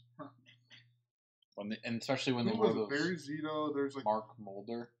days. And especially when they wore those. Barry Zito, there's like Mark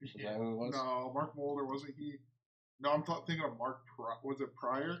Mulder. Is that who it was? No, Mark Mulder wasn't he? No, I'm thinking of Mark. Was it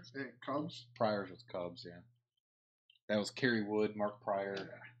Pryor? Cubs. Pryor's with Cubs, yeah. That was Kerry Wood, Mark Pryor. Yeah.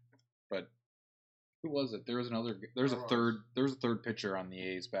 But who was it? There was another. There was a third pitcher on the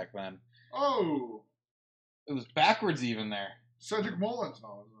A's back then. Oh, it was backwards even there. Cedric Mullins.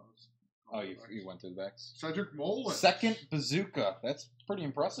 No. Oh, you went to the backs. Cedric Mullins. Second bazooka. That's pretty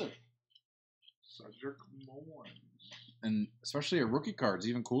impressive. Cedric Mullins. And especially a rookie card's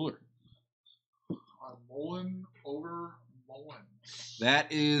even cooler. Mullen over Mullins.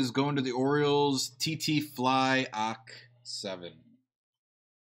 That is going to the Orioles. TT Fly Ock 7.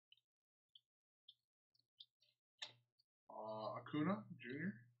 Acuna Jr.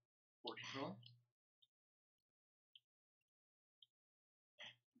 Fortune.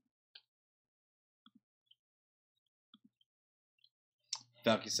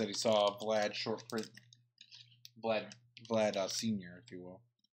 Falky said he saw Vlad short print. Vlad Senior, if you will.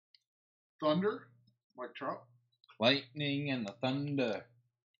 Thunder, Mike Trout. Lightning and the Thunder.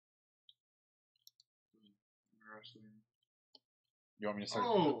 Interesting. You want me to start?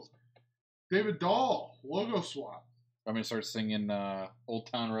 Oh, David Dahl, logo swap. Want me to start singing Old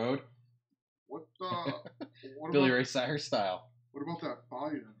Town Road? What Billy Ray Cyrus style. What about that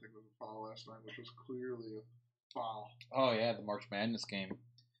foul you didn't think was a foul last night, which was clearly a foul? Oh, yeah, the March Madness game.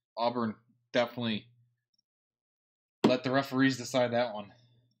 Auburn definitely let the referees decide that one.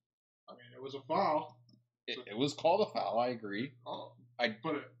 I mean, it was a foul. It was called a foul, I agree. Oh,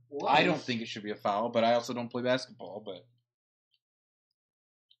 but it was. I don't think it should be a foul, but I also don't play basketball. But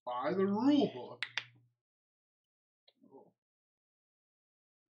by the rule book.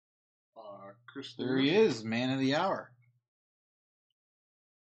 Chris there he is, man of the hour.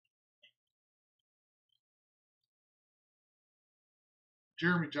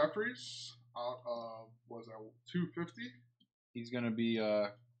 Jeremy Jeffries out of, was that 250? He's going to be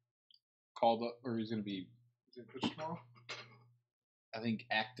called up, or he's going to be. Is he pitched tomorrow? I think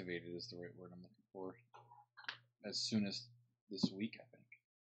activated is the right word I'm looking for. As soon as this week, I think.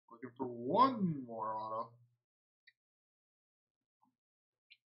 Looking for one more auto.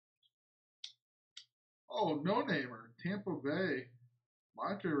 Oh, no-namer, Tampa Bay.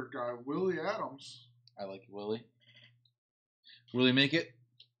 My favorite guy, Willie Adams. I like Willie. Will he make it?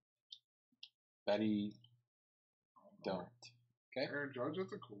 Betty don't. Okay. Aaron Judge,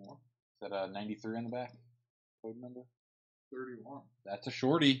 that's a cool one. Is that a 93 on the back? Code number? 31. That's a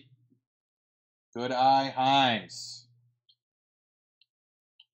shorty. Good eye, Hines.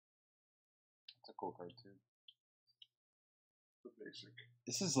 That's a cool card, too. The basic.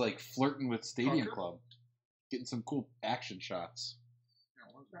 This is like flirting with Stadium Tucker? Club. Getting some cool action shots.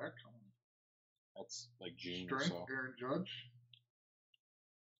 Yeah, when's that coming? That's like June Strength, or so. Aaron Judge.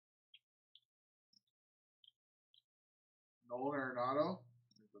 Nolan Arenado.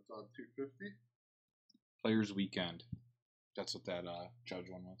 I think that's on 250. Players Weekend. That's what that Judge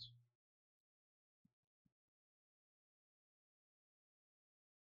one was.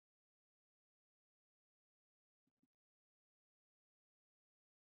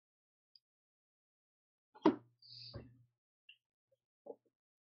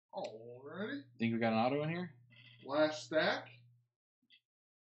 Alrighty. Think we got an auto in here? Last stack.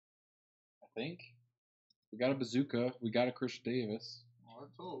 I think. We got a bazooka. We got a Chris Davis. Oh,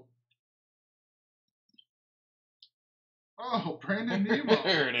 let's hope. Oh, Brandon Nemo.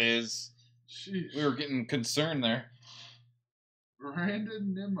 There it is. Jeez. We were getting concerned there.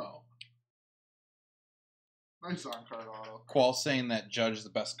 Brandon Nemo. Nice on-card auto. Qual saying that Judge is the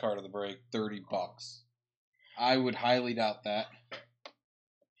best card of the break. $30. I would highly doubt that.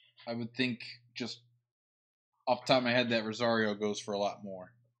 I would think just off the top of my head that Rosario goes for a lot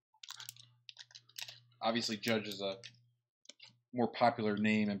more. Obviously, Judge is a more popular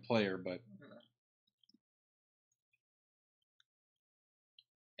name and player, but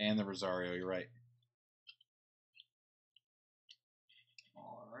and the Rosario, you're right.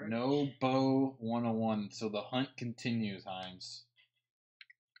 All right. No Bow 101, so the hunt continues, Hines.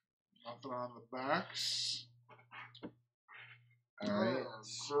 Nothing on the backs. All right.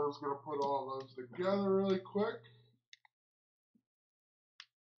 Joe's going to put all those together really quick.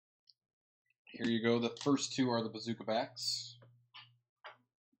 Here you go. The first two are the bazooka backs.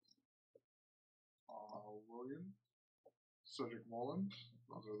 Cedric Mullins.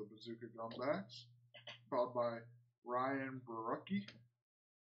 Those are the Bazooka Gumbacks. Followed by Ryan Barucki,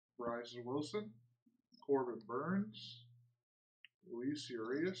 Bryson Wilson, Corbin Burns, Luis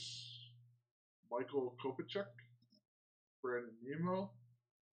Urias, Michael Kopachuk, Brandon Nemo,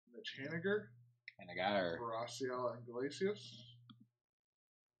 Mitch Haniger, Horaciel Iglesias,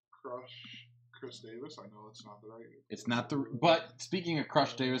 Chris Davis. I know it's not the right. It's not the. But speaking of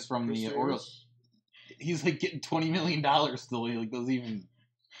Crush Davis from Chris the Davis. Orioles, he's like getting $20 million still. He like doesn't even.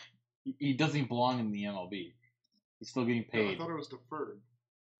 He doesn't even belong in the MLB. He's still getting paid. Yeah, I thought it was deferred.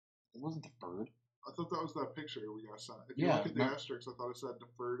 It wasn't deferred. I thought that was that picture we got sent. If you look at the asterisks, I thought it said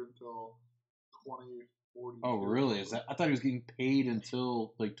deferred until 2040. Oh, really? Is that? I thought he was getting paid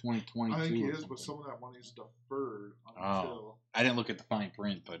until like 2022. I think he is, but some of that money is deferred until. I didn't look at the fine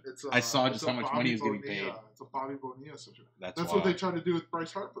print, but I saw just how much money he was getting paid. It's a Bobby Bonilla situation. That's what they tried to do with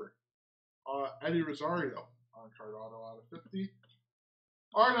Bryce Harper. Eddie Rosario on card auto out of 50.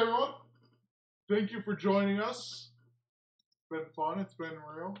 All right, everyone. Thank you for joining us. It's been fun. It's been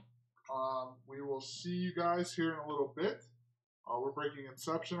real. We will see you guys here in a little bit. We're breaking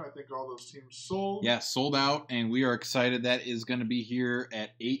Inception. I think all those teams sold. Yeah, sold out, and we are excited. That is going to be here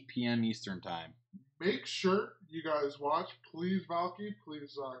at 8 p.m. Eastern Time. Make sure you guys watch. Please, Valky,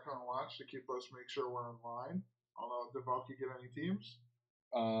 please come and watch to keep us, make sure we're in line. I don't know, did Valky get any teams?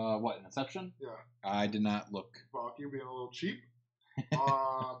 What, Inception? Yeah. I did not look. Valky being a little cheap.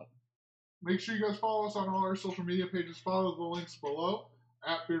 Make sure you guys follow us on all our social media pages. Follow the links below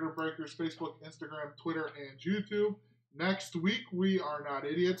at Bearded Breakers, Facebook, Instagram, Twitter, and YouTube. Next week, we are not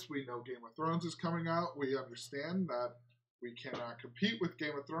idiots. We know Game of Thrones is coming out. We understand that we cannot compete with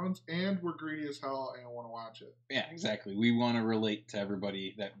Game of Thrones, and we're greedy as hell and want to watch it. Yeah, exactly. We want to relate to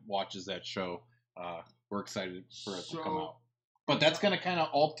everybody that watches that show. We're excited for it to come out. But that's going to kind of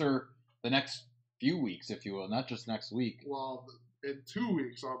alter the next few weeks, if you will, not just next week. Well, in 2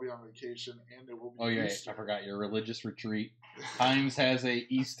 weeks, I'll be on vacation, and it will be Easter. I forgot your religious retreat. Times has a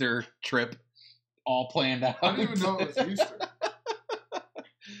Easter trip all planned out. I didn't even know it was Easter.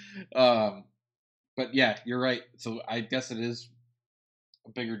 But yeah, you're right. So I guess it is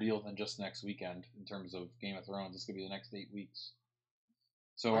a bigger deal than just next weekend in terms of Game of Thrones. It's going to be the next 8 weeks.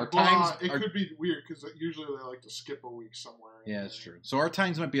 So our times... It could be weird because usually they like to skip a week somewhere. Yeah, that's true. So our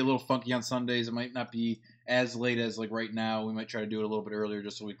times might be a little funky on Sundays. It might not be as late as like right now. We might try to do it a little bit earlier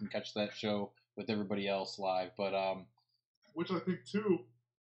just so we can catch that show with everybody else live. But which I think too,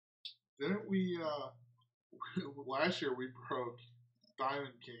 didn't we last year we broke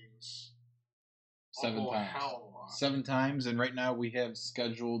Diamond Kings 7 times. 7 times, and right now we have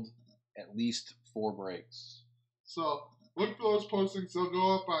scheduled at least 4 breaks. So look for those postings. They'll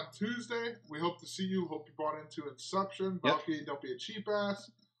go up on Tuesday. We hope to see you. Hope you bought into Inception. Valky, don't be a cheap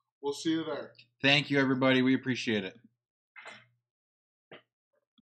ass. We'll see you there. Thank you, everybody. We appreciate it.